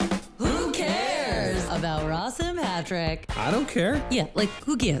about Ross and Patrick. I don't care. Yeah, like,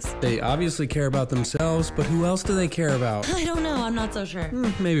 who cares? They obviously care about themselves, but who else do they care about? I don't know. I'm not so sure.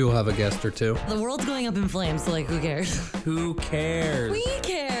 Maybe we'll have a guest or two. The world's going up in flames, so, like, who cares? Who cares? We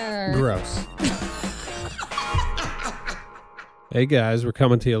care. Gross. Hey guys, we're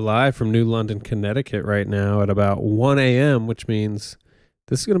coming to you live from New London, Connecticut right now at about 1 a.m., which means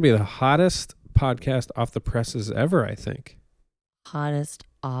this is going to be the hottest podcast off the presses ever, I think. Hottest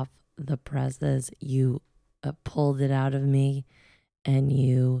off the presses. You pulled it out of me and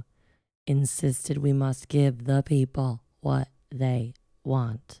you insisted we must give the people what they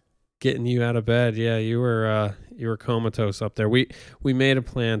want. Getting you out of bed. Yeah, you were comatose up there. We made a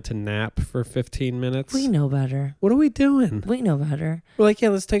plan to nap for 15 minutes. We know better. What are we doing? We know better. We're like, yeah,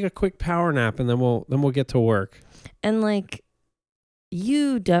 let's take a quick power nap and then we'll get to work. And like,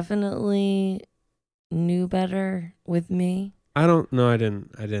 you definitely knew better with me. I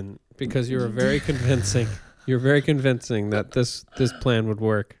didn't because you were very convincing. You're very convincing that this plan would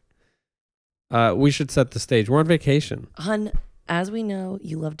work. We should set the stage. We're on vacation. Hun, as we know,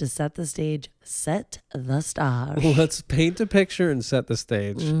 you love to set the stage. Set the stage. Let's paint a picture and set the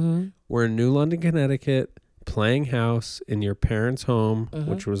stage. Mm-hmm. We're in New London, Connecticut, playing house in your parents' home,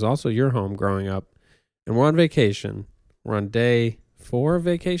 which was also your home growing up. And we're on vacation. We're on day 4 of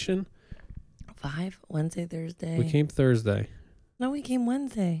vacation. 5, Wednesday, Thursday. We came Thursday. No, we came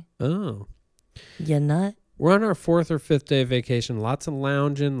Wednesday. Oh. You nut? We're on our 4th or 5th day of vacation. Lots of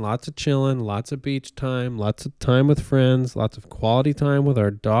lounging, lots of chilling, lots of beach time, lots of time with friends, lots of quality time with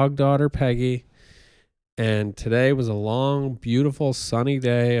our dog daughter, Peggy. And today was a long, beautiful, sunny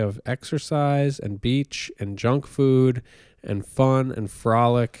day of exercise and beach and junk food and fun and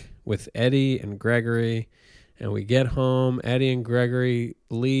frolic with Eddie and Gregory. And we get home, Eddie and Gregory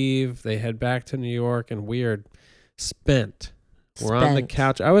leave. They head back to New York, and we are spent. We're on the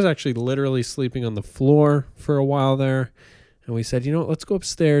couch. I was actually literally sleeping on the floor for a while there. And we said, you know what, let's go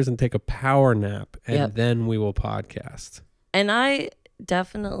upstairs and take a power nap, and then we will podcast. And I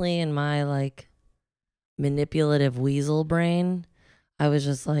definitely, in my like manipulative weasel brain, I was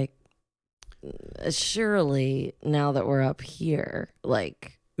just like, surely now that we're up here,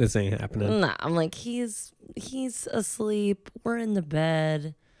 like, this ain't happening. Nah, I'm like, he's asleep. We're in the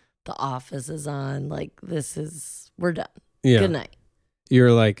bed. The office is on. Like, we're done. Yeah. Good night.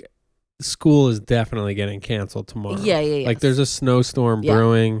 You're like, school is definitely getting canceled tomorrow. Yeah. Like, there's a snowstorm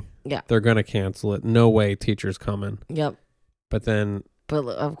brewing. Yeah. They're going to cancel it. No way teacher's coming. Yep. But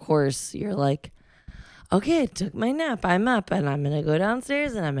of course, you're like, okay, I took my nap. I'm up and I'm going to go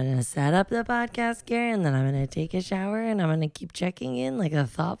downstairs and I'm going to set up the podcast gear and then I'm going to take a shower and I'm going to keep checking in like a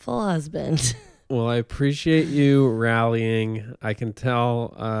thoughtful husband. Well, I appreciate you rallying. I can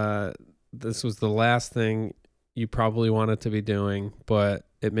tell this was the last thing you probably wanted to be doing, but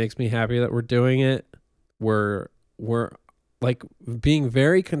it makes me happy that we're doing it. We're like being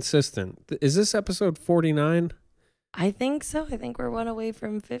very consistent. Is this episode 49? I think so. I think we're one away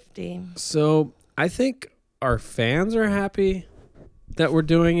from 50. So I think our fans are happy that we're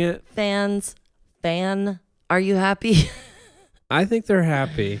doing it. Are you happy? I think they're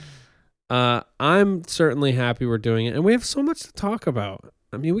happy. I'm certainly happy we're doing it. And we have so much to talk about.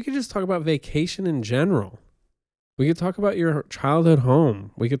 I mean, we could just talk about vacation in general. We could talk about your childhood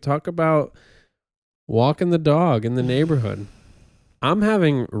home. We could talk about walking the dog in the neighborhood. I'm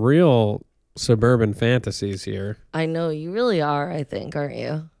having real suburban fantasies here. I know you really are, I think, aren't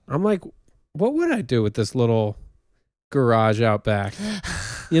you? I'm like, what would I do with this little garage out back?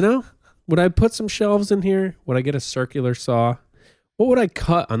 You know, would I put some shelves in here? Would I get a circular saw? What would I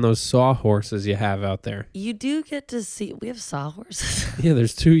cut on those sawhorses you have out there? You do get to see, we have sawhorses. Yeah,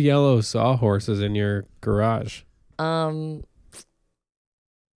 there's 2 yellow sawhorses in your garage.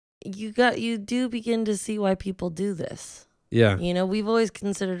 You do begin to see why people do this. Yeah. You know, we've always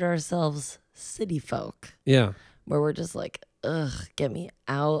considered ourselves city folk. Yeah. Where we're just like, ugh, get me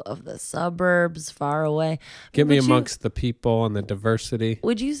out of the suburbs, far away. Get me amongst the people and the diversity.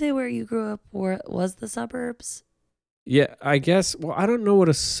 Would you say where you grew up was the suburbs? Yeah, I guess. Well, I don't know what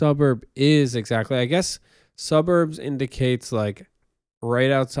a suburb is exactly. I guess suburbs indicates like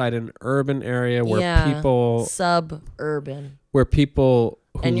right outside an urban area where people suburban, where people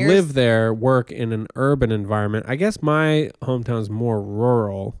who live there work in an urban environment. I guess my hometown's more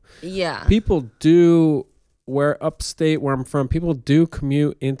rural. Yeah. People do, where upstate where I'm from, people do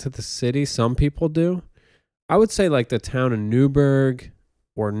commute into the city. Some people do. I would say like the town of Newburgh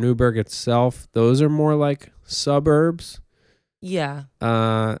or Newburgh itself, those are more like suburbs. Yeah.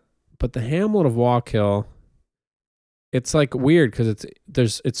 But the hamlet of Wallkill, it's like weird because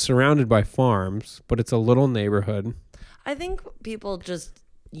it's surrounded by farms, but it's a little neighborhood. I think people just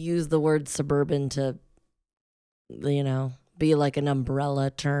use the word suburban to be like an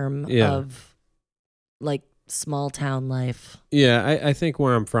umbrella term Yeah. of like small town life. Yeah, I think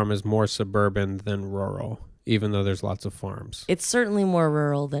where I'm from is more suburban than rural, even though there's lots of farms. It's certainly more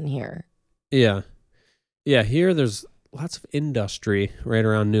rural than here. Yeah. Yeah, here there's lots of industry right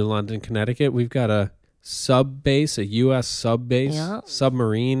around New London, Connecticut. We've got a sub base, a U.S. sub base, Yeah.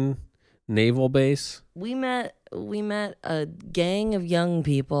 submarine naval base. We met a gang of young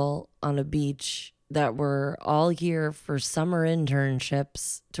people on a beach that were all here for summer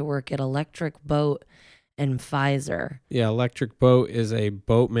internships to work at Electric Boat and Pfizer. Yeah, Electric Boat is a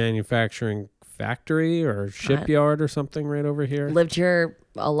boat manufacturing factory or shipyard or something right over here. Lived here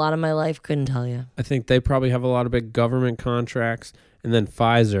a lot of my life, couldn't tell you. I think they probably have a lot of big government contracts. And then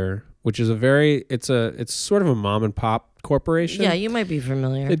Pfizer, which is it's sort of a mom and pop corporation. Yeah, you might be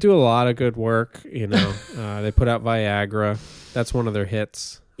familiar. They do a lot of good work, They put out Viagra. That's one of their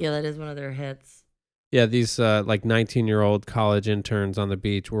hits. Yeah, that is one of their hits. Yeah, these like 19-year-old college interns on the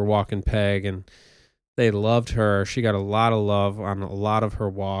beach were walking Peg, and they loved her. She got a lot of love on a lot of her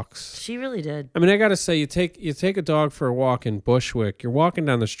walks. She really did. I mean, I got to say, you take a dog for a walk in Bushwick. You're walking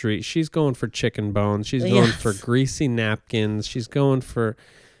down the street. She's going for chicken bones. She's going Yes. for greasy napkins. She's going for,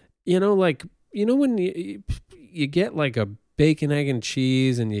 when you get like a bacon, egg, and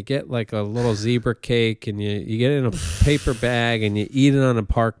cheese, and you get like a little zebra cake, and you get it in a paper bag, and you eat it on a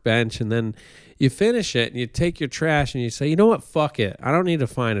park bench, and then you finish it, and you take your trash, and you say, you know what, fuck it. I don't need to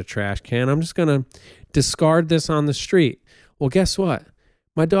find a trash can. I'm just going to discard this on the street. Well, guess what?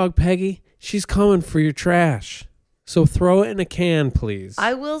 My dog Peggy, she's coming for your trash. So throw it in a can, please.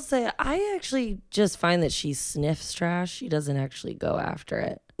 I will say, I actually just find that she sniffs trash. She doesn't actually go after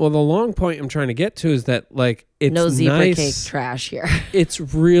it. Well, the long point I'm trying to get to is that, like, it's no zebra nice. cake trash here. It's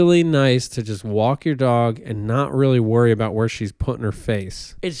really nice to just walk your dog and not really worry about where she's putting her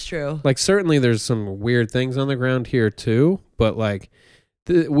face. It's true. Like, certainly there's some weird things on the ground here too, but like,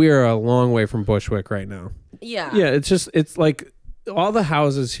 we are a long way from Bushwick right now. Yeah. Yeah, it's like all the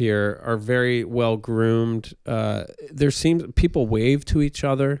houses here are very well groomed. There seems people wave to each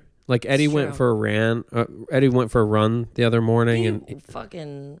other. Like Eddie went for a run the other morning, and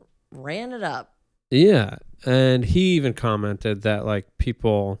fucking ran it up. Yeah, and he even commented that like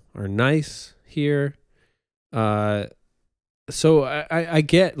people are nice here. So I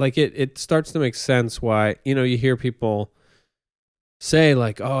get like it starts to make sense why you hear people say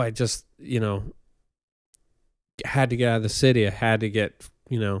like, oh, I just had to get out of the city. I had to get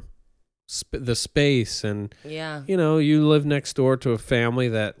the space, and Yeah. you live next door to a family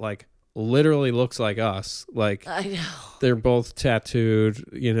that like literally looks like us. Like I know. they're both tattooed.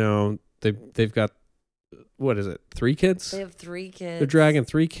 They've got, what is it, 3 kids? They have 3 kids. They're dragging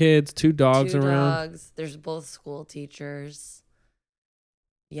 3 kids, 2 dogs 2 around. dogs. There's both school teachers.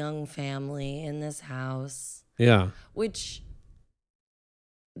 Young family in this house. Yeah. Which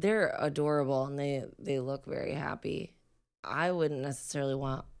they're adorable and they look very happy. I wouldn't necessarily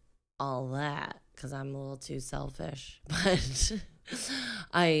want all that because I'm a little too selfish. But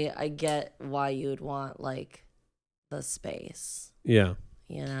I get why you would want like the space. Yeah.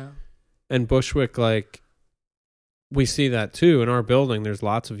 You And Bushwick, like, we see that too in our building. There's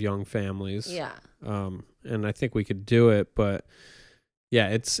lots of young families. Yeah. And I think we could do it, but yeah,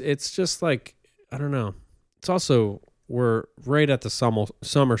 it's just like, I don't know. It's also, we're right at the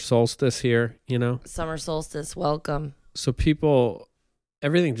summer solstice here, Summer solstice, welcome. So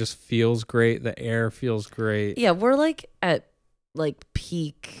everything just feels great. The air feels great. Yeah, we're like at like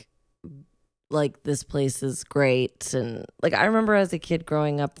peak, like this place is great. And like I remember as a kid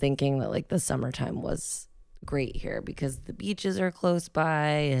growing up thinking that like the summertime was great here because the beaches are close by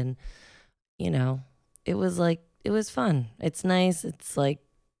and it was fun. It's nice. It's like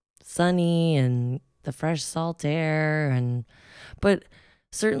sunny and the fresh salt air but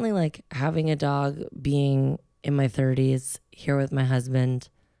certainly like having a dog, being in my 30s here with my husband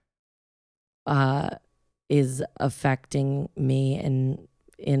is affecting me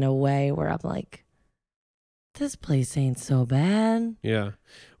in a way where I'm like, this place ain't so bad. Yeah.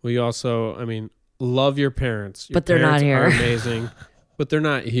 We also, love your parents. Your But they're not parents here. are amazing. But they're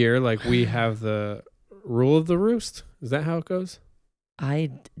not here. Like, we have the rule of the roost. Is that how it goes?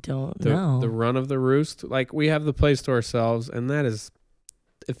 I don't know. The run of the roost. Like, we have the place to ourselves, and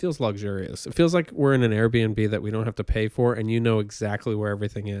it feels luxurious. It feels like we're in an Airbnb that we don't have to pay for, and you know exactly where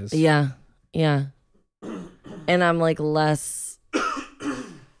everything is. Yeah. Yeah. And I'm like less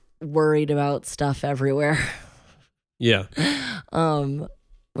worried about stuff everywhere. Yeah.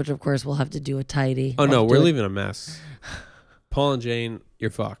 Which of course we'll have to do a tidy. Oh no, we're leaving a mess. Paul and Jane, you're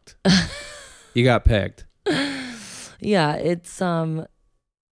fucked. You got pegged. Yeah, it's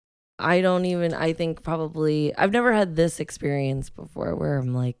I think probably I've never had this experience before where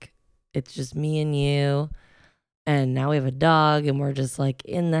I'm like, it's just me and you, and now we have a dog and we're just like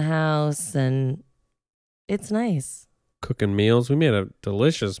in the house and it's nice. Cooking meals. We made a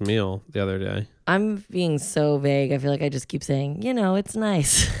delicious meal the other day. I'm being so vague. I feel like I just keep saying, it's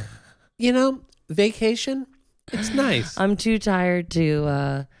nice. Vacation, it's nice. I'm too tired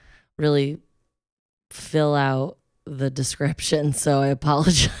to really fill out the description, so I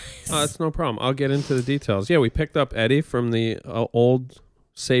apologize. Oh, that's no problem. I'll get into the details. Yeah, we picked up Eddie from the old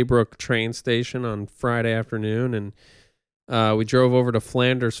Saybrook train station on Friday afternoon, and we drove over to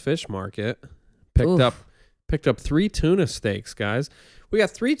Flanders Fish Market. Picked up 3 tuna steaks, guys. We got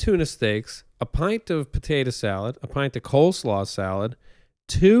 3 tuna steaks, a pint of potato salad, a pint of coleslaw salad,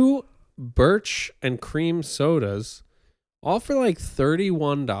 2 birch and cream sodas, all for like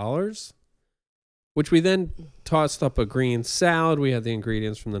 $31, which we then tossed up a green salad. We had the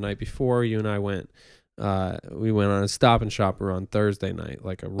ingredients from the night before. You and I went on a Stop and Shopper on Thursday night,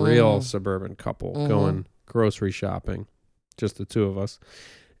 like a real suburban couple going grocery shopping, just the 2 of us.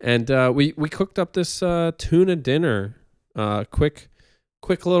 And we cooked up this tuna dinner, quick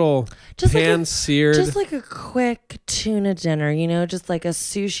little just pan-seared. Just like a quick tuna dinner, just like a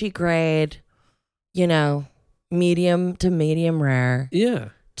sushi grade, medium to medium rare. Yeah.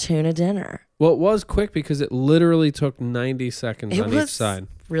 Tuna dinner. Well, it was quick because it literally took 90 seconds on each side.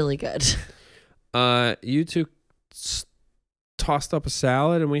 Really good. You 2 tossed up a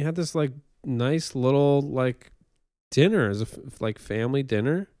salad, and we had this like nice little like dinner as a like family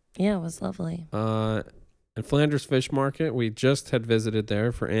dinner. Yeah, it was lovely. And Flanders Fish Market, we just had visited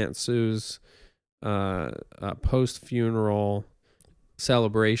there for Aunt Sue's post-funeral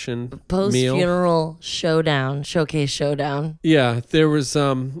celebration post-funeral showcase showdown. Yeah, there was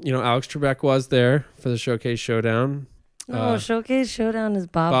Alex Trebek was there for the showcase showdown. Showcase showdown is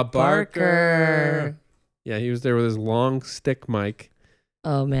Bob Barker. Yeah, he was there with his long stick mic.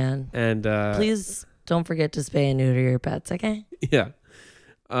 Oh man. And please don't forget to spay and neuter your pets, okay? Yeah.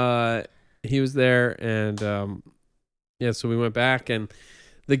 He was there, and so we went back, and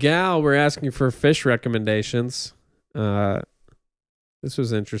the gal were asking for fish recommendations. This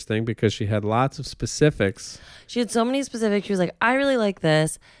was interesting because she had lots of specifics. She had so many specifics. She was like, I really like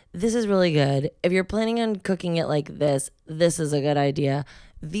this. This is really good. If you're planning on cooking it like this is a good idea.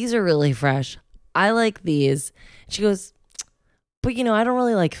 These are really fresh. I like these. She goes, but I don't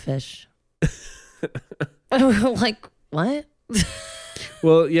really like fish. I'm like, what?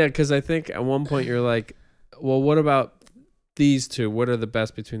 Well, yeah, because I think at one point you're like, well, what about these 2? What are the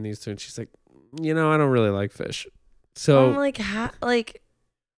best between these 2? And she's like, I don't really like fish. So I'm like,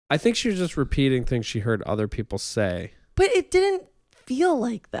 I think she was just repeating things she heard other people say. But it didn't feel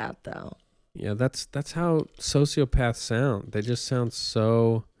like that, though. Yeah, that's how sociopaths sound. They just sound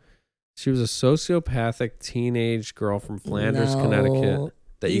so... She was a sociopathic teenage girl from Flanders, Connecticut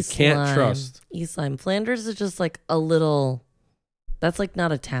that East you can't Lyme. trust. East Lyme. Flanders is just like a little... That's like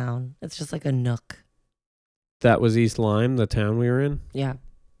not a town. It's just like a nook. That was East Lyme, the town we were in? Yeah.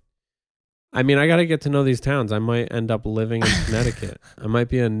 I mean, I got to get to know these towns. I might end up living in Connecticut. I might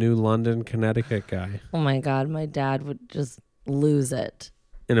be a New London, Connecticut guy. Oh my God. My dad would just lose it.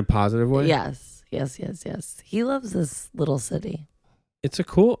 In a positive way? Yes. He loves this little city.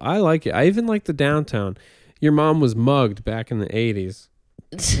 I like it. I even like the downtown. Your mom was mugged back in the 80s.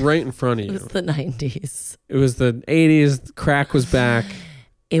 Right in front of you. It was the 90s. It was the 80s. Crack was back.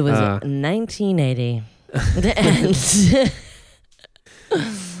 It was 1980.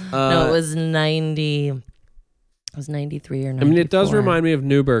 No, it was 90. It was 93 or 94. I mean, it does remind me of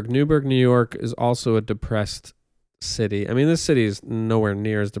Newburgh. Newburgh, New York is also a depressed city. I mean, this city is nowhere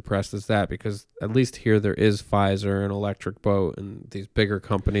near as depressed as that because at least here there is Pfizer and Electric Boat and these bigger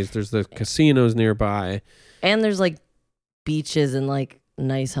companies. There's the casinos nearby. And there's like beaches and like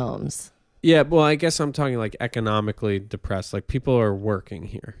nice homes. Yeah, well, I guess I'm talking like economically depressed. Like people are working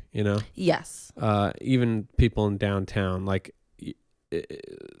here, Yes. Even people in downtown. Like,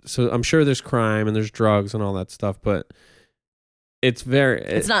 so I'm sure there's crime and there's drugs and all that stuff, but it's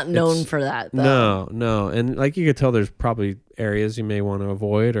not known for that, though. No. And like you could tell there's probably areas you may want to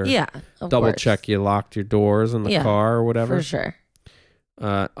avoid or double check you locked your doors in the car or whatever. For sure.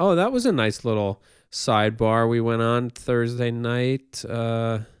 That was a nice little sidebar we went on Thursday night.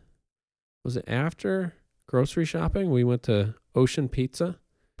 Was it after grocery shopping? We went to Ocean Pizza.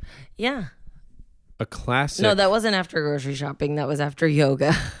 Yeah. A classic. No, that wasn't after grocery shopping. That was after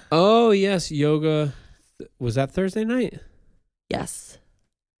yoga. Oh, yes. Yoga. Was that Thursday night? Yes.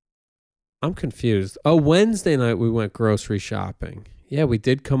 I'm confused. Oh, Wednesday night we went grocery shopping. Yeah, we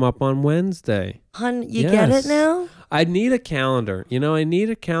did come up on Wednesday. Hun, you get it Yes. now? I need a calendar. I need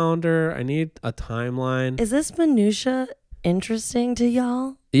a calendar. I need a timeline. Is this minutia interesting to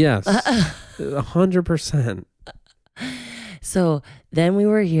y'all? Yes. 100%. So then we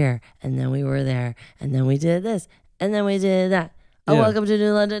were here, and then we were there, and then we did this, and then we did that. Oh, Yeah. welcome to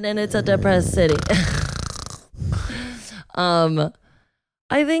New London, and it's a depressed city.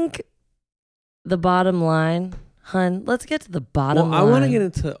 I think the bottom line, hun, let's get to the bottom line. I want to get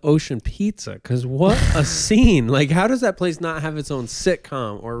into Ocean Pizza because what a scene. Like, how does that place not have its own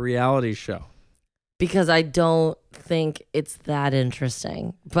sitcom or reality show? Because I don't think it's that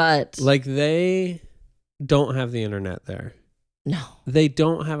interesting. But Like, they don't have the internet there. no. They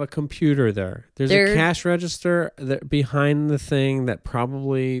don't have a computer there. There's They're- a cash register behind the thing that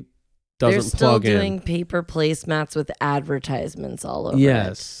probably They're doesn't still plug doing in. paper placemats with advertisements all over it.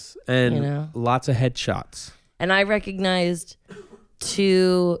 Yes. And You know? lots of headshots. And I recognized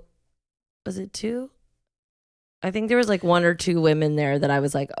two, was it two? I think there was like one or two women there that I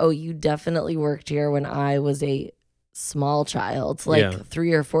was like, oh, you definitely worked here when I was a small child, like Yeah.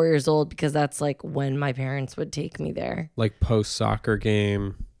 3 or 4 years old, because that's like when my parents would take me there. Like post soccer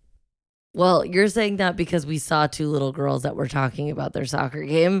game. Well, you're saying that because we saw two little girls that were talking about their soccer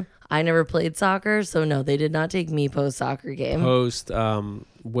game. I never played soccer, so no, they did not take me post soccer game. Post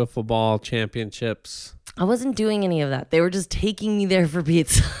wiffle ball championships. I wasn't doing any of that. They were just taking me there for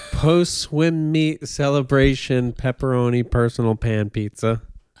pizza. Post swim meet celebration pepperoni personal pan pizza.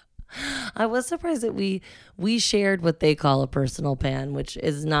 I was surprised that we shared what they call a personal pan, which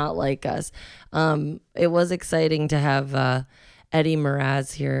is not like us. It was exciting to have Eddie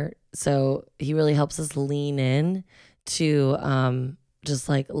Mraz here, so he really helps us lean in to just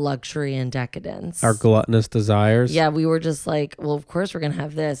like luxury and decadence. Our gluttonous desires. Yeah, we were just like, well, of course we're gonna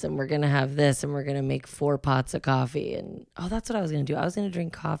have this, and we're gonna have this, and we're gonna make 4 pots of coffee, and that's what I was gonna do. I was gonna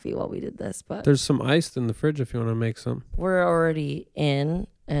drink coffee while we did this, but There's some ice in the fridge if you want to make some. we're already in,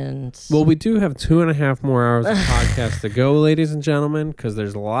 and Well, we do have 2.5 more hours of podcast to go, ladies and gentlemen, because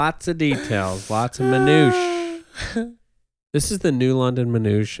there's lots of details, lots of minutiae. This is the New London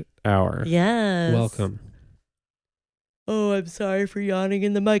Minutiae Hour. Yes. Welcome. Oh, I'm sorry for yawning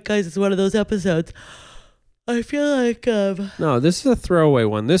in the mic, guys. It's one of those episodes. I feel like No, this is a throwaway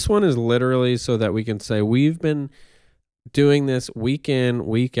one. This one is literally so that we can say we've been doing this week in,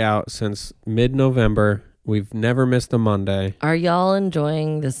 week out since mid-November. We've never missed a Monday. are y'all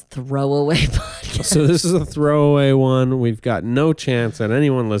enjoying this throwaway podcast? So this is a throwaway one. We've got no chance at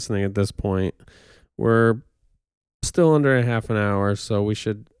anyone listening at this point. We're still under a half an hour, so we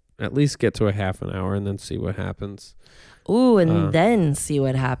should at least get to a half an hour and then see what happens. Ooh, and then see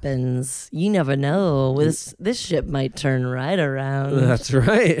what happens. You never know. This ship might turn right around. That's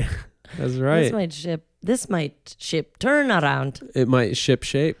right. That's right. This might ship turn around. It might ship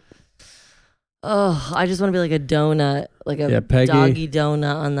shape. Oh, I just want to be like a donut, like a Peggy. doggy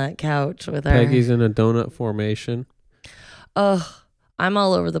donut on that couch with her. Peggy's in a donut formation. Oh, I'm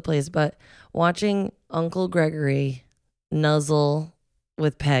all over the place, but watching Uncle Gregory nuzzle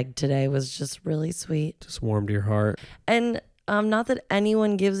with Peg today was just really sweet. Just warmed your heart. And not that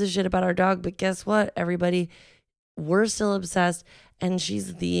anyone gives a shit about our dog, but guess what, everybody? We're still obsessed, and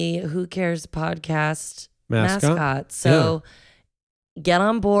she's the Who Cares podcast mascot. So get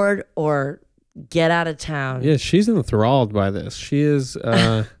on board or get out of town. Yeah, she's enthralled by this. She is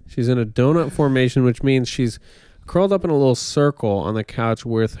she's in a donut formation, which means she's curled up in a little circle on the couch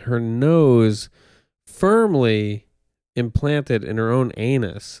with her nose firmly implanted in her own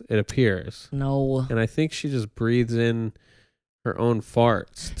anus, it appears. No. And I think she just breathes in her own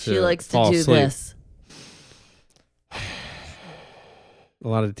farts. She likes to fall do asleep. this. A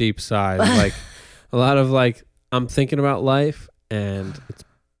lot of deep sighs, like a lot of like, I'm thinking about life and it's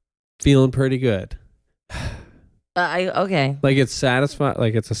feeling pretty good. Okay. Like it's satisfied,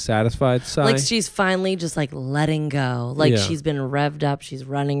 like it's a satisfied sigh. Like she's finally just like letting go. Like Yeah. she's been revved up. She's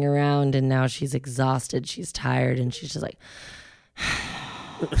running around and now she's exhausted. She's tired and she's just like,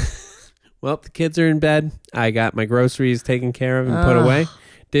 Well, the kids are in bed. I got my groceries taken care of and put away.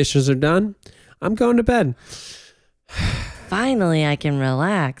 Dishes are done. I'm going to bed. finally I can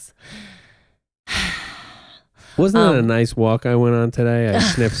relax. Wasn't that a nice walk I went on today? I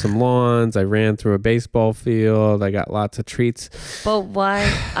sniffed some lawns. I ran through a baseball field. I got lots of treats. But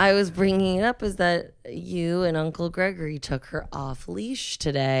why I was bringing it up is that you and Uncle Gregory took her off leash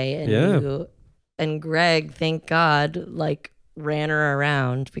today, and Yeah. you and Greg, thank God, like ran her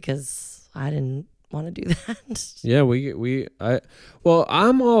around because I didn't want to do that. Yeah,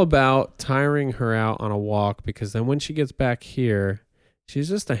 I'm all about tiring her out on a walk because then when she gets back here, she's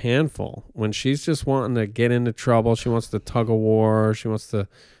just a handful. When she's just wanting to get into trouble, she wants to tug a war. She wants to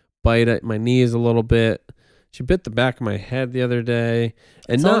bite at my knees a little bit. She bit the back of my head the other day.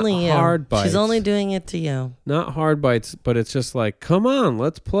 And It's not only you. hard bites. She's only doing it to you. Not hard bites, but it's just like, come on,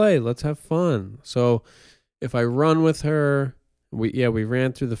 let's play. Let's have fun. So if I run with her, we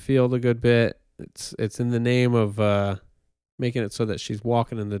ran through the field a good bit. It's in the name of making it so that she's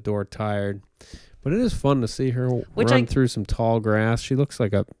walking in the door tired. But it is fun to see her run through some tall grass. She looks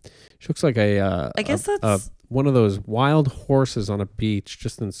like a I guess that's one of those wild horses on a beach,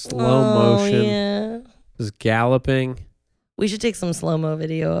 just in slow motion, yeah. just galloping. We should take some slow-mo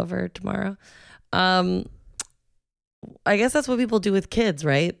video of her tomorrow. I guess that's what people do with kids,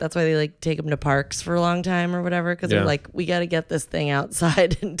 right? That's why they like take them to parks for a long time or whatever, because they're like, we got to get this thing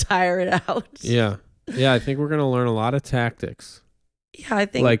outside and tire it out. Yeah. I think we're gonna learn a lot of tactics. Yeah, I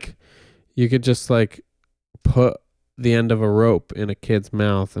think like you could just like put the end of a rope in a kid's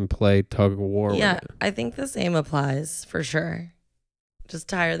mouth and play tug of war. Yeah, with it. I think the same applies for sure. Just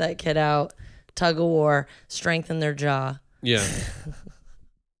tire that kid out, tug of war, strengthen their jaw. Yeah.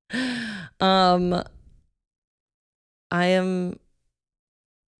 I'm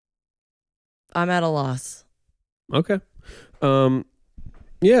at a loss. Okay.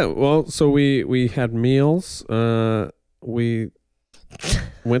 Yeah, well, so we had meals. We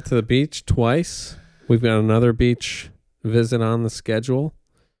went to the beach twice. We've got another beach visit on the schedule.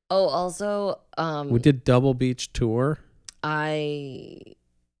 Oh, also, we did double beach tour. I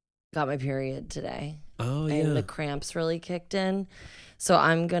got my period today. Oh, yeah. And the cramps really kicked in. So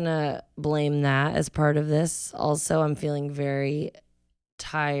I'm going to blame that as part of this. Also, I'm feeling very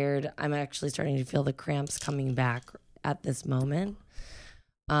tired. I'm actually starting to feel the cramps coming back at this moment.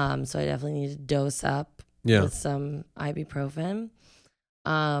 So I definitely need to dose up with some ibuprofen.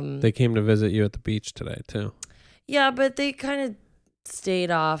 They came to visit you at the beach today, too. Yeah, but they kind of stayed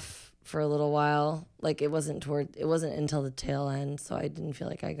off for a little while. Like it wasn't until the tail end, so I didn't feel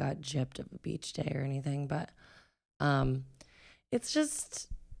like I got gypped of a beach day or anything. But it's just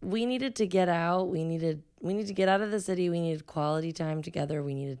we needed to get out. We needed to get out of the city. We needed quality time together.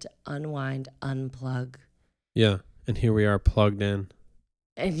 We needed to unwind, unplug. Yeah, and here we are plugged in.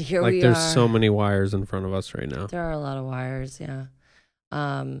 And here we are. Like there's so many wires in front of us right now. There are a lot of wires, yeah.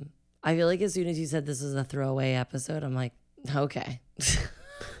 I feel like as soon as you said this is a throwaway episode, I'm like, okay.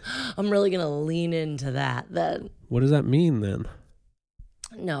 I'm really going to lean into that then. What does that mean then?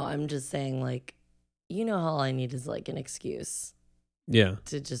 No, I'm just saying like, you know, all I need is like an excuse. Yeah.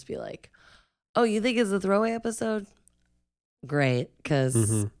 To just be like, oh, you think it's a throwaway episode? Great. Because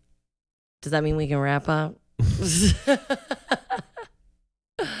does that mean we can wrap up?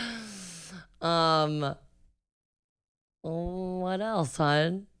 What else,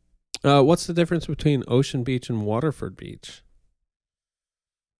 hon? What's the difference between Ocean Beach and Waterford Beach?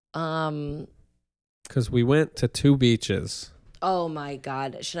 Because we went to two beaches. Oh my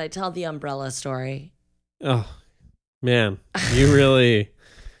God. Should I tell the umbrella story? Oh, man. You really...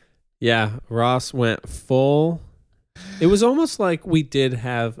 Yeah, Ross went full. It was almost like we did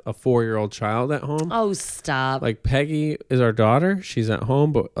have a 4-year-old child at home. Oh, stop. Like Peggy is our daughter. She's at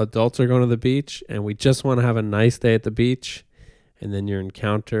home, but adults are going to the beach, and we just want to have a nice day at the beach. And then you're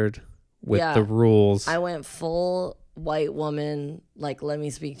encountered with the rules. I went full white woman, like, let me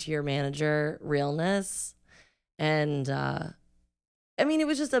speak to your manager realness. And, I mean, it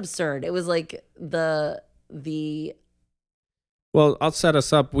was just absurd. It was like the Well, I'll set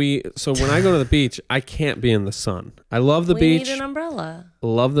us up. So when I go to the beach, I can't be in the sun. I love the beach. We need an umbrella.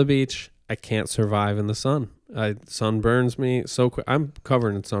 Love the beach. I can't survive in the sun. Sun burns me so quick. I'm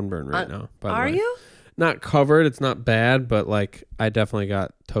covered in sunburn right now. By the way. Are you? Not covered. It's not bad, but like I definitely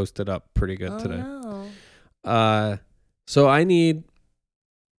got toasted up pretty good today. No. So I need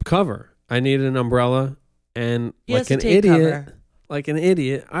cover. I need an umbrella, and like an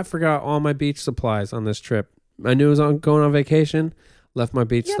idiot, I forgot all my beach supplies on this trip. I knew I was going on vacation, left my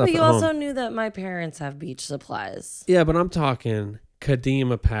beach stuff at home. Yeah, but you also knew that my parents have beach supplies. Yeah, but I'm talking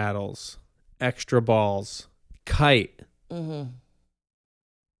Kadima paddles, extra balls, kite,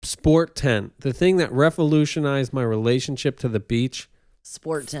 sport tent. The thing that revolutionized my relationship to the beach.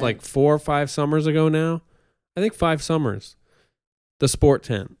 Sport tent. Like 4 or 5 summers ago now. I think 5 summers. The sport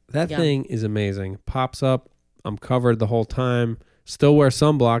tent. That thing is amazing. Pops up. I'm covered the whole time. Still wear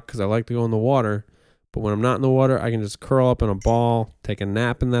sunblock because I like to go in the water. But when I'm not in the water, I can just curl up in a ball, take a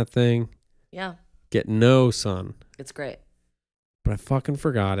nap in that thing. Yeah. Get no sun. It's great. But I fucking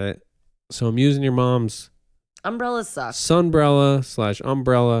forgot it. So I'm using your mom's umbrella suck. Sunbrella /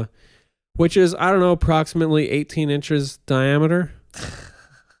 umbrella, which is, I don't know, approximately 18 inches diameter.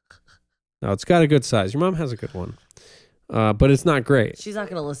 No, it's got a good size. Your mom has a good one. but it's not great. She's not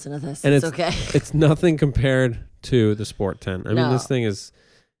going to listen to this. And it's okay. It's nothing compared to the Sport 10. I mean, this thing is...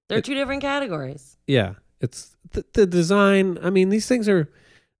 They're two different categories. Yeah. It's the design. I mean, these things are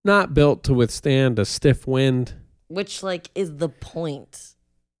not built to withstand a stiff wind. Which, like, is the point.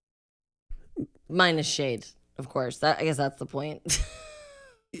 Minus shade, of course. I guess that's the point.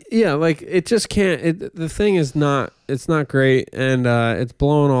 Yeah, like, it just can't... the thing is not... It's not great, and it's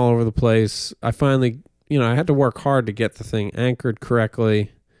blowing all over the place. I finally... I had to work hard to get the thing anchored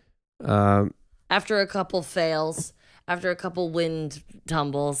correctly. After a couple fails, after a couple wind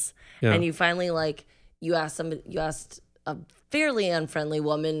tumbles, and you finally, like, you asked a fairly unfriendly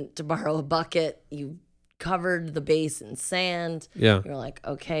woman to borrow a bucket. You covered the base in sand. Yeah. You're like,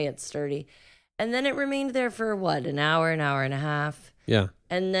 okay, it's sturdy. And then it remained there for what, an hour and a half? Yeah.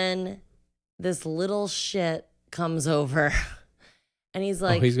 And then this little shit comes over. And he's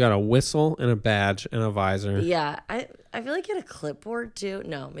like... he's got a whistle and a badge and a visor. Yeah. I feel like he had a clipboard too.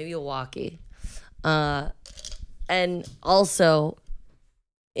 No, maybe a walkie. And also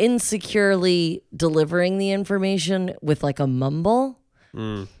insecurely delivering the information with like a mumble.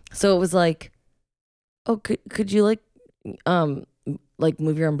 So it was like, oh, could you like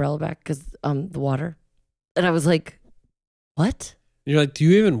move your umbrella back because the water? And I was like, what? You're like, do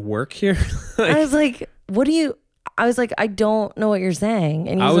you even work here? I was like, what do you... I was like, I don't know what you're saying.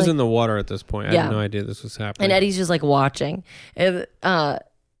 And I was like, in the water at this point. I had no idea this was happening. And Eddie's just like watching. And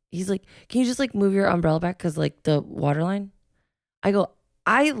he's like, can you just like move your umbrella back because like the water line? I go,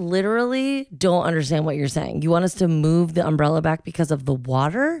 I literally don't understand what you're saying. You want us to move the umbrella back because of the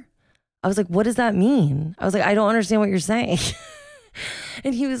water? I was like, what does that mean? I was like, I don't understand what you're saying.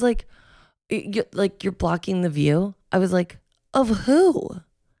 And he was like, you're blocking the view. I was like, of who?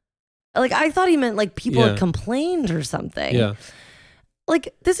 Like, I thought he meant like people had complained or something. Yeah.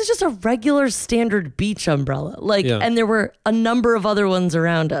 Like, this is just a regular standard beach umbrella. Like, and there were a number of other ones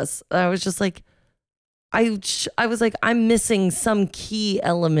around us. I was just like, I was like, I'm missing some key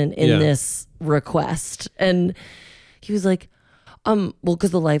element in this request. And he was like, well,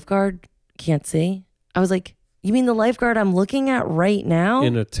 because the lifeguard can't see. I was like, you mean the lifeguard I'm looking at right now?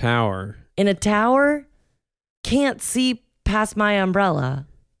 In a tower. In a tower? Can't see past my umbrella.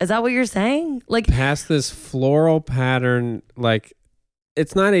 Is that what you're saying? Like, past this floral pattern, like,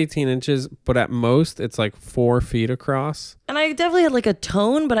 it's not 18 inches, but at most it's like 4 feet across. And I definitely had like a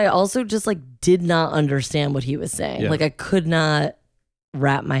tone, but I also just like did not understand what he was saying. Like, I could not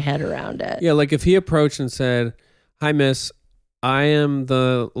wrap my head around it. Yeah, like if he approached and said, "Hi, miss, I am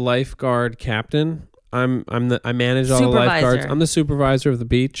the lifeguard captain. I manage all the lifeguards. I'm the supervisor of the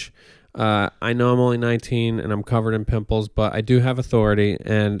beach. I know I'm only 19 and I'm covered in pimples, but I do have authority.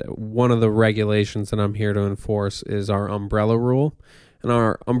 And one of the regulations that I'm here to enforce is our umbrella rule. And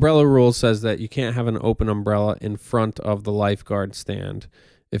our umbrella rule says that you can't have an open umbrella in front of the lifeguard stand.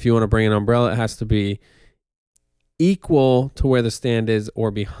 If you want to bring an umbrella, it has to be equal to where the stand is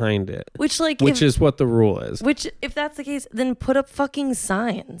or behind it. Which is what the rule is. Which, if that's the case, then put up fucking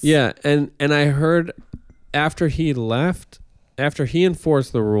signs. Yeah, and I heard after he left, after he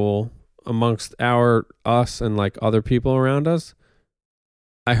enforced the rule amongst us and like other people around us,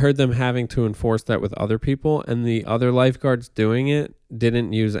 I heard them having to enforce that with other people, and the other lifeguards doing it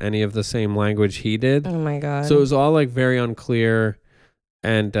didn't use any of the same language he did. Oh my God. So it was all like very unclear.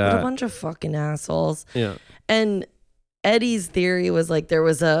 And what a bunch of fucking assholes. Yeah. And Eddie's theory was like there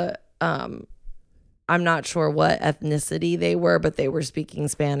was a I'm not sure what ethnicity they were, but they were speaking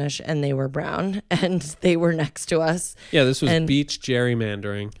Spanish and they were brown and they were next to us. Yeah, this was beach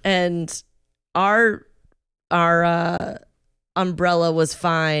gerrymandering. And our umbrella was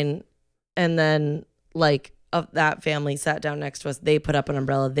fine. And then like that family sat down next to us. They put up an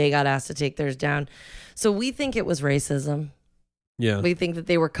umbrella. They got asked to take theirs down. So we think it was racism. Yeah. We think that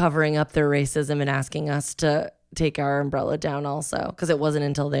they were covering up their racism and asking us to take our umbrella down also, because it wasn't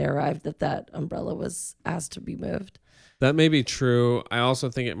until they arrived that umbrella was asked to be moved. That may be true. I also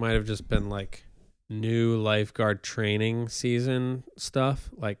think it might have just been like new lifeguard training season stuff.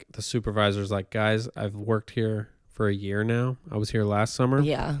 Like the supervisor's like, guys, I've worked here for a year now. I was here last summer.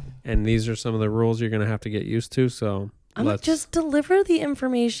 Yeah. And these are some of the rules you're going to have to get used to. So let's just deliver the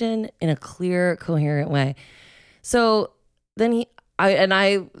information in a clear, coherent way. So then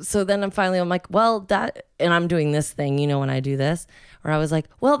I'm like, well, that, and I'm doing this thing, you know, when I do this, where I was like,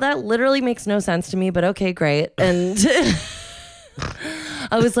 well, that literally makes no sense to me, but okay, great. And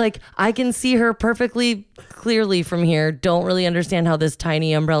I was like, I can see her perfectly clearly from here. Don't really understand how this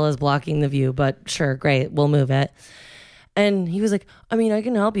tiny umbrella is blocking the view, but sure, great, we'll move it. And he was like, I mean, I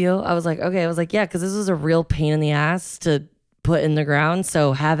can help you. I was like, okay. I was like, yeah, because this was a real pain in the ass to put in the ground,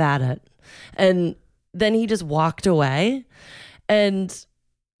 so have at it. And then he just walked away. And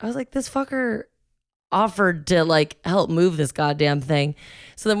I was like, this fucker offered to like help move this goddamn thing.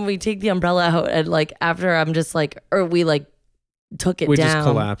 So then when we take the umbrella out and like after I'm just like, or we like took it We down. just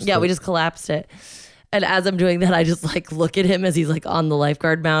collapsed Yeah, it. we just collapsed it. And as I'm doing that, I just like look at him as he's like on the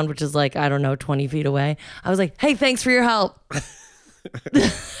lifeguard mound, which is like, I don't know, 20 feet away. I was like, hey, thanks for your help.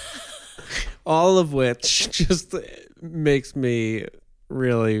 All of which just makes me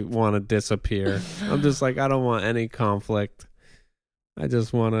really want to disappear. I'm just like, I don't want any conflict. I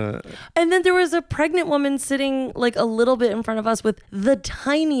just want to. And then there was a pregnant woman sitting like a little bit in front of us with the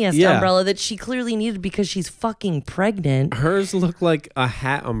tiniest umbrella that she clearly needed because she's fucking pregnant. Hers looked like a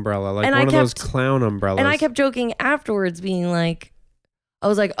hat umbrella, like And one of those clown umbrellas. And I kept joking afterwards, being like, I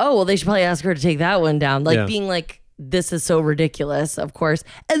was like, oh, well, they should probably ask her to take that one down. Like being like, this is so ridiculous, of course.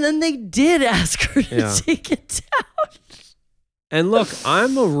 And then they did ask her to take it down. And look,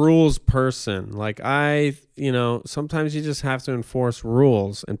 I'm a rules person. Like sometimes you just have to enforce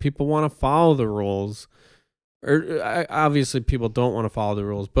rules and people want to follow the rules. Obviously people don't want to follow the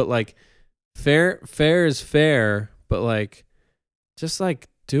rules, but like fair is fair, but like just like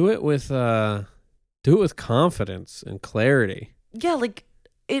do it with confidence and clarity. Yeah, like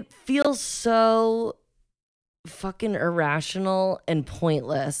it feels so fucking irrational and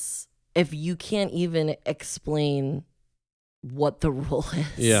pointless if you can't even explain what the rule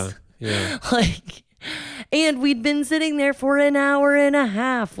is. Yeah. Like, and we'd been sitting there for an hour and a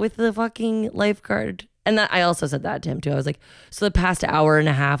half with the fucking lifeguard. And I also said that to him too. I was like, so the past hour and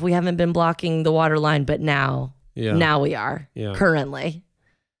a half, we haven't been blocking the water line, but now we are currently.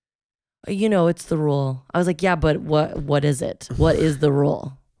 It's the rule. I was like, yeah, but what is it? What is the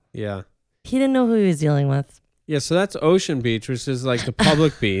rule? Yeah. He didn't know who he was dealing with. Yeah, so that's Ocean Beach, which is like the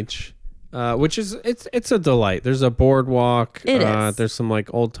public beach. Which is it's a delight. There's a boardwalk. It is. There's some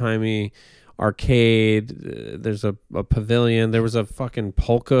like old timey arcade. There's a pavilion. There was a fucking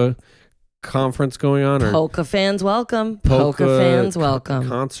polka conference going on. Polka fans welcome. Polka fans welcome.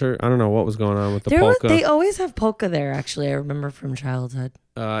 Concert. I don't know what was going on with the polka. They always have polka there. Actually, I remember from childhood.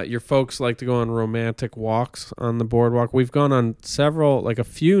 Your folks like to go on romantic walks on the boardwalk. We've gone on several, like a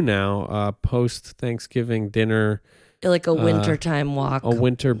few now. Post Thanksgiving dinner. Like a wintertime walk. A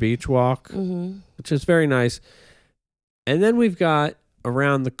winter beach walk, which is very nice. And then we've got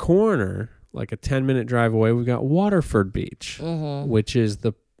around the corner, like a 10-minute drive away, we've got Waterford Beach, which is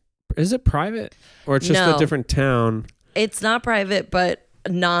is it private? Or it's just a different town? It's not private, but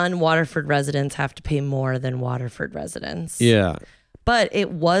non-Waterford residents have to pay more than Waterford residents. Yeah. But it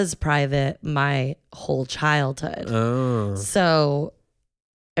was private my whole childhood. Oh. So...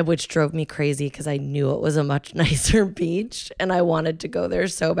 which drove me crazy because I knew it was a much nicer beach and I wanted to go there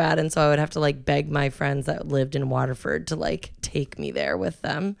so bad. And so I would have to like beg my friends that lived in Waterford to like take me there with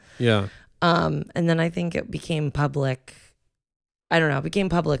them. Yeah. And then I think it became public. I don't know. It became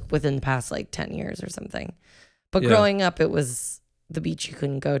public within the past like 10 years or something. But growing up, it was the beach you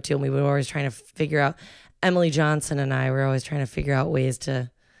couldn't go to. And we were always trying to figure out, Emily Johnson and I were always trying to figure out ways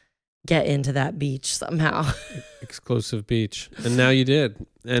to get into that beach somehow. Exclusive beach. And now you did.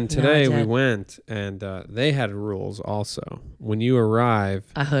 And today we went and they had rules also. When you arrive,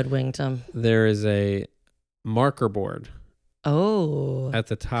 I hoodwinked them. There is a marker board. Oh. At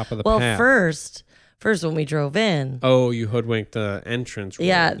the top of the path. path. First when we drove in. Oh, you hoodwinked the entrance road.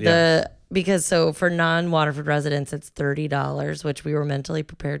 Yeah, because so for non-Waterford residents it's $30, which we were mentally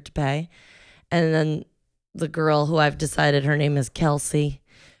prepared to pay. And then the girl who I've decided her name is Kelsey.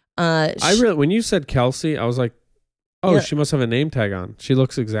 When you said Kelsey, I was like, oh, she must have a name tag on. She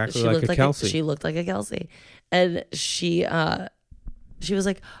looks exactly like a Kelsey. She looked like a Kelsey. And she was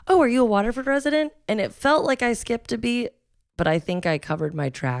like, oh, are you a Waterford resident? And it felt like I skipped a beat, but I think I covered my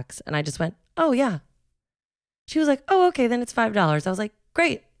tracks. And I just went, oh, yeah. She was like, oh, okay, then it's $5. I was like,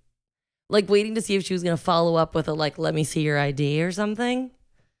 great. Like waiting to see if she was going to follow up with a like, let me see your ID or something.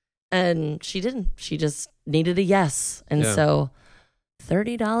 And she didn't. She just needed a yes. And so...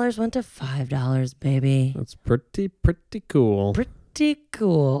 $30 went to $5, baby. That's pretty cool. Pretty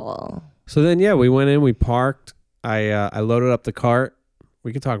cool. So then, we went in, we parked. I loaded up the cart.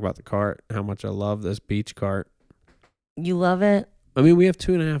 We could talk about the cart, how much I love this beach cart. You love it? I mean, we have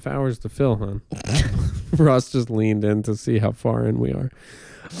 2.5 hours to fill, hon. Ross just leaned in to see how far in we are.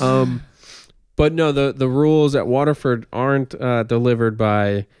 But no, the rules at Waterford aren't delivered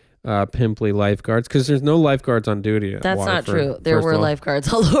by... pimply lifeguards, because there's no lifeguards on duty at That's Waterford, not true. There were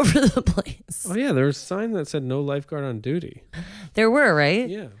lifeguards all over the place. Oh yeah, there was a sign that said no lifeguard on duty. There were, right?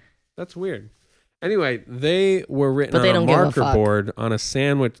 Yeah, that's weird. Anyway, they were written on a marker board on a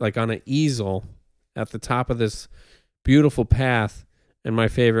sandwich, like on an easel at the top of this beautiful path. And my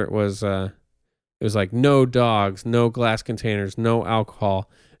favorite was It was like no dogs, no glass containers, no alcohol,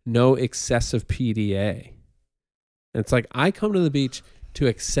 no excessive PDA. And it's like I come to the beach to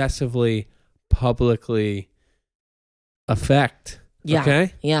excessively publicly affect. Yeah.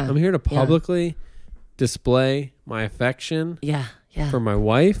 Okay? Yeah. I'm here to publicly display my affection Yeah. for my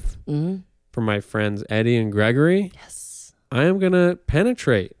wife, for my friends Eddie and Gregory. Yes. I am going to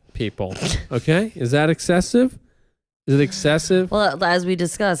penetrate people. Okay? Is that excessive? Is it excessive? Well, as we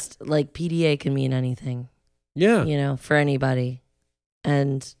discussed, like PDA can mean anything. Yeah. You know, for anybody.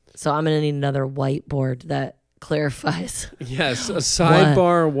 And so I'm going to need another whiteboard that clarifies. Yes, a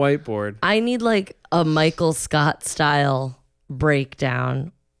sidebar whiteboard. I need like a Michael Scott style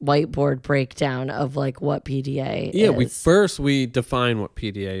whiteboard breakdown of like what PDA is. We define what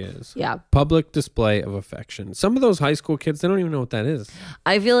PDA is. Yeah. Public display of affection. Some of those high school kids, they don't even know what that is.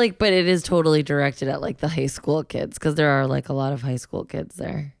 I feel like, but it is totally directed at like the high school kids because there are like a lot of high school kids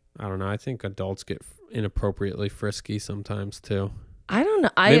there. I don't know. I think adults get inappropriately frisky sometimes too. I don't know.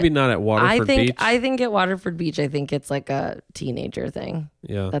 Maybe not at Waterford Beach. I think at Waterford Beach, I think it's like a teenager thing.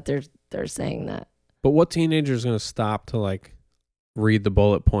 Yeah. That they're saying that. But what teenager is going to stop to like read the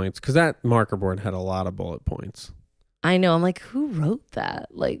bullet points? Because that marker board had a lot of bullet points. I know. I'm like, who wrote that?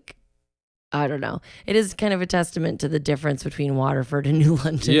 Like, I don't know. It is kind of a testament to the difference between Waterford and New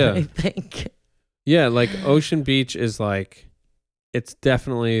London, Yeah. I think. Yeah, like Ocean Beach is like, it's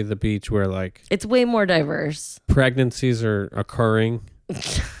definitely the beach where like It's way more diverse. pregnancies are occurring.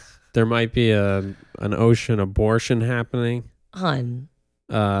 There might be an ocean abortion happening. Hun.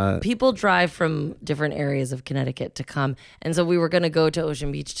 People drive from different areas of Connecticut to come. And so we were going to go to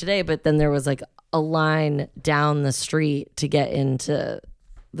Ocean Beach today, but then there was like a line down the street to get into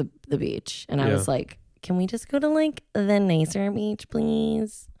the beach. And I was like, can we just go to like the nicer beach,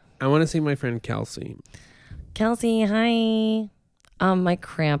 please? I want to see my friend Kelsey. Kelsey, hi. My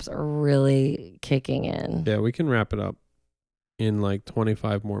cramps are really kicking in. Yeah, we can wrap it up in like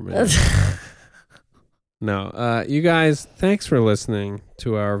 25 more minutes. No, you guys, thanks for listening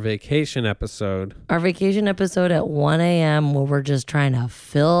to our vacation episode. Our vacation episode at 1 a.m. where we're just trying to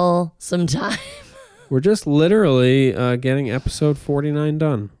fill some time. We're just literally getting episode 49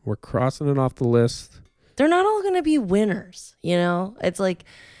 done. We're crossing it off the list. They're not all going to be winners, you know? It's like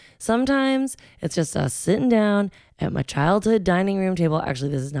sometimes it's just us sitting down at my childhood dining room table.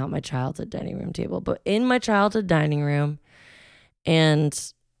 Actually, this is not my childhood dining room table, but in my childhood dining room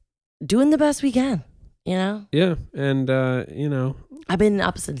and doing the best we can. You know? Yeah. And, you know. I've been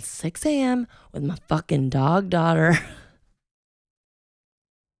up since 6 a.m. with my fucking dog daughter.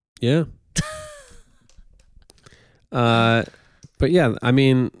 Yeah. But yeah, I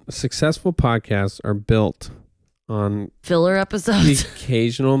mean, successful podcasts are built on filler the episodes.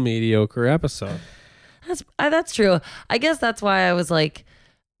 occasional mediocre episode. That's true. I guess that's why I was like,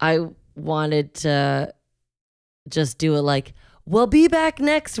 I wanted to just do it like, we'll be back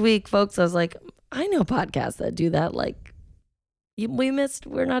next week, folks. I was like, I know podcasts that do that. Like,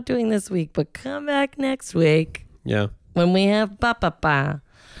 we're not doing this week, but come back next week. Yeah. When we have ba-ba-ba.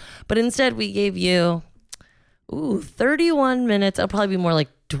 But instead, we gave you, 31 minutes. It'll probably be more like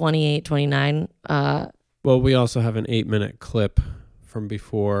 28, 29. Well, we also have an 8-minute clip from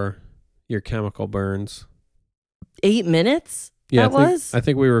before your chemical burns. 8 minutes? Yeah, I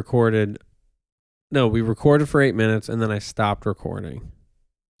think we recorded. No, we recorded for 8 minutes and then I stopped recording.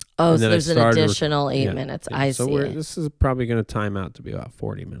 Oh, and so there's an additional 8 yeah, minutes. Yeah. I so see. This is probably going to time out to be about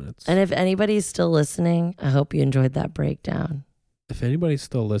 40 minutes. And if anybody's still listening, I hope you enjoyed that breakdown. If anybody's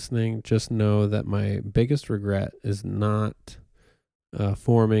still listening, just know that my biggest regret is not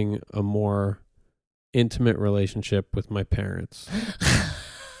forming a more intimate relationship with my parents.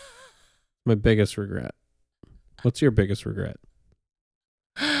 My biggest regret. What's your biggest regret?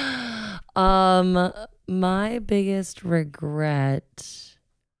 My biggest regret.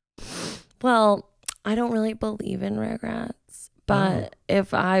 Well, I don't really believe in regrets, but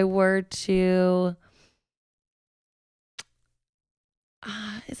if I were to,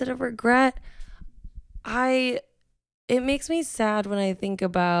 is it a regret? It makes me sad when I think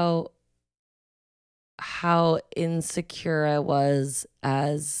about how insecure I was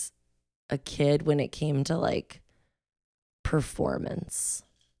as a kid when it came to like performance.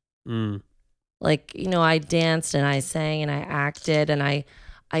 Like, you know, I danced and I sang and I acted and I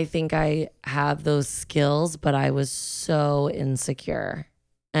think I have those skills, but I was so insecure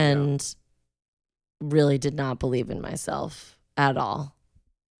and really did not believe in myself at all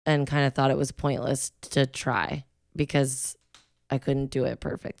and kind of thought it was pointless to try because I couldn't do it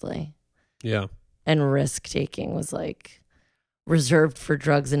perfectly. Yeah. And risk taking was like reserved for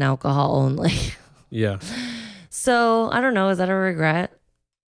drugs and alcohol only. Yeah. So I don't know. Is that a regret?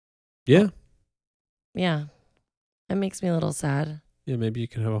 Yeah. Yeah. It makes me a little sad. Yeah, maybe you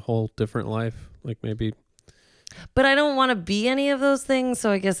can have a whole different life. Like maybe. But I don't want to be any of those things,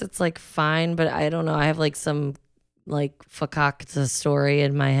 so I guess it's like fine. But I don't know. I have like some like fakakta story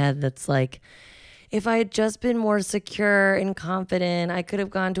in my head that's like, if I had just been more secure and confident, I could have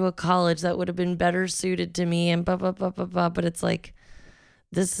gone to a college that would have been better suited to me and blah, blah, blah, blah, blah. But it's like,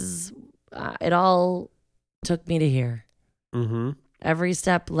 this is, it all took me to here. Mm-hmm. Every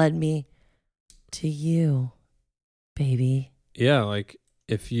step led me to you, baby. Yeah, like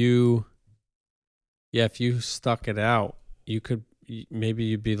if you stuck it out, maybe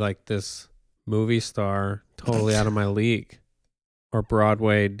you'd be like this movie star totally out of my league or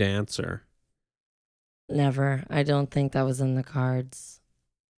Broadway dancer. Never. I don't think that was in the cards.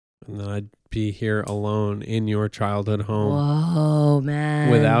 And then I'd be here alone in your childhood home. Whoa, man.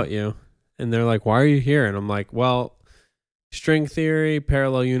 Without you. And they're like, why are you here? And I'm like, well, string theory,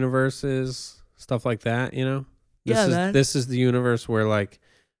 parallel universes, stuff like that, you know? This is the universe where, like,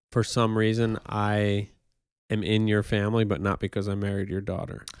 for some reason I am in your family, but not because I married your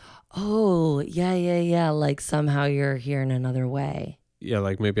daughter. Oh, yeah. Like somehow you're here in another way. Yeah,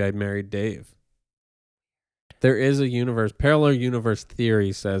 like maybe I married Dave. There is a universe. Parallel universe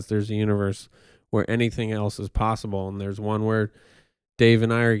theory says there's a universe where anything else is possible, and there's one where Dave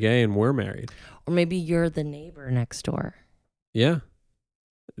and I are gay and we're married. Or maybe you're the neighbor next door. Yeah.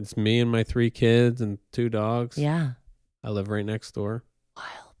 It's me and my 3 kids and 2 dogs. Yeah. I live right next door.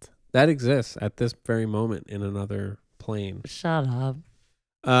 Wild. That exists at this very moment in another plane. Shut up.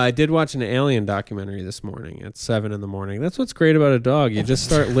 I did watch an Alien documentary this morning at 7 a.m. That's what's great about a dog. You just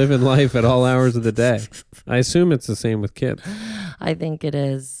start living life at all hours of the day. I assume it's the same with kids. I think it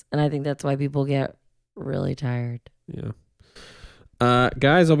is. And I think that's why people get really tired. Yeah.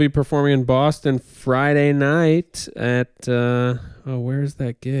 Guys, I'll be performing in Boston Friday night at, where's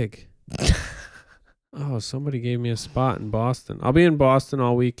that gig? Oh, somebody gave me a spot in Boston. I'll be in Boston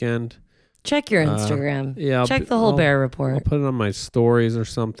all weekend. Check your Instagram. Yeah. Check the whole Bear Report. I'll put it on my stories or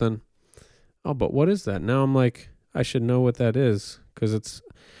something. Oh, but what is that? Now I'm like, I should know what that is because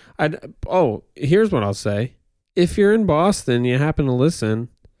here's what I'll say. If you're in Boston, you happen to listen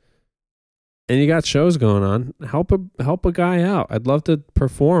and you got shows going on, help a guy out. I'd love to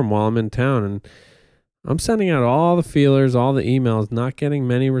perform while I'm in town, and I'm sending out all the feelers, all the emails, not getting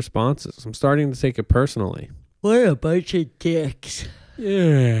many responses. I'm starting to take it personally. What a bunch of dicks.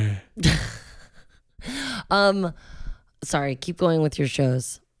 Yeah. Sorry, keep going with your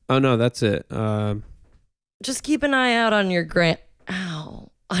shows. Oh no, that's it. Just keep an eye out on your gram.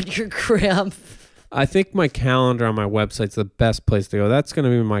 Ow. On your gram. I think my calendar on my website's the best place to go. That's going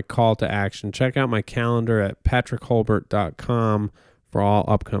to be my call to action. Check out my calendar at patrickholbert.com for all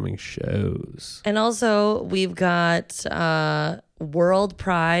upcoming shows. And also, we've got World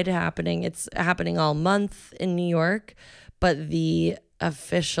Pride happening. It's happening all month in New York, but the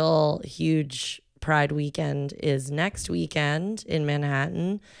official huge Pride weekend is next weekend in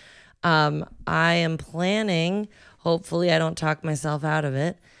Manhattan. I am planning, hopefully I don't talk myself out of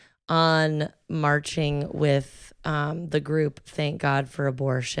it, on marching with the group Thank God for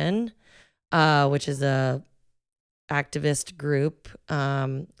Abortion, which is a activist group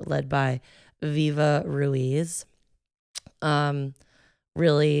led by Viva Ruiz.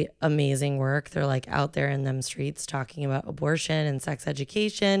 Really amazing work. They're like out there in them streets talking about abortion and sex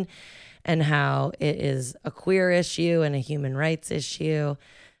education and how it is a queer issue and a human rights issue.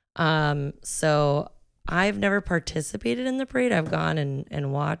 So I've never participated in the parade. I've gone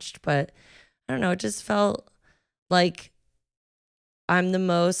and watched, but I don't know. It just felt like I'm the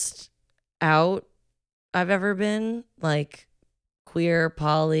most out I've ever been, like queer,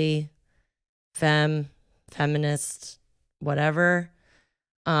 poly, feminist, whatever.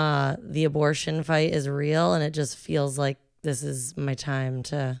 The abortion fight is real, and it just feels like this is my time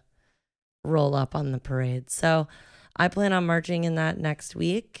to roll up on the parade. So I plan on marching in that next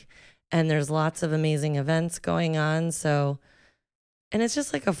week, and there's lots of amazing events going on. So, and it's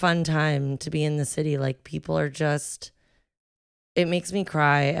just like a fun time to be in the city. Like people are just, it makes me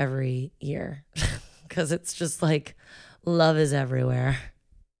cry every year because it's just like love is everywhere.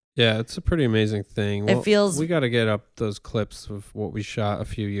 Yeah, it's a pretty amazing thing. It feels, we got to get up those clips of what we shot a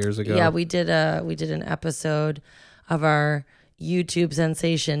few years ago. Yeah, we did an episode of our YouTube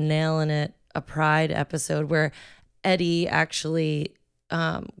sensation Nailing It, a Pride episode where Eddie actually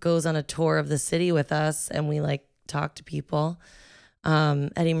goes on a tour of the city with us, and we like talk to people.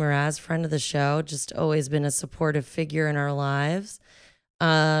 Eddie Mraz, friend of the show, just always been a supportive figure in our lives.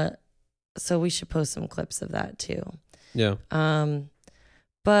 So we should post some clips of that too. Yeah.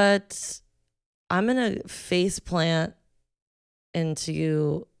 But I'm gonna face plant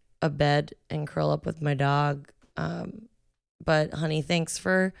into a bed and curl up with my dog. But honey, thanks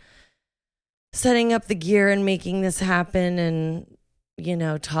for setting up the gear and making this happen and,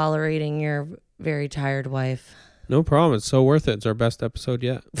 tolerating your very tired wife. No problem. It's so worth it. It's our best episode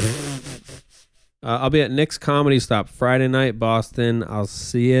yet. I'll be at Nick's Comedy Stop Friday night, Boston. I'll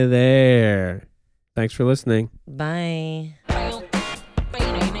see you there. Thanks for listening. Bye.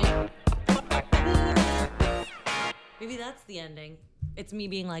 Maybe that's the ending. It's me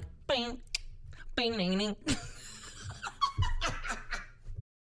being like, bing, bing, bing, bing.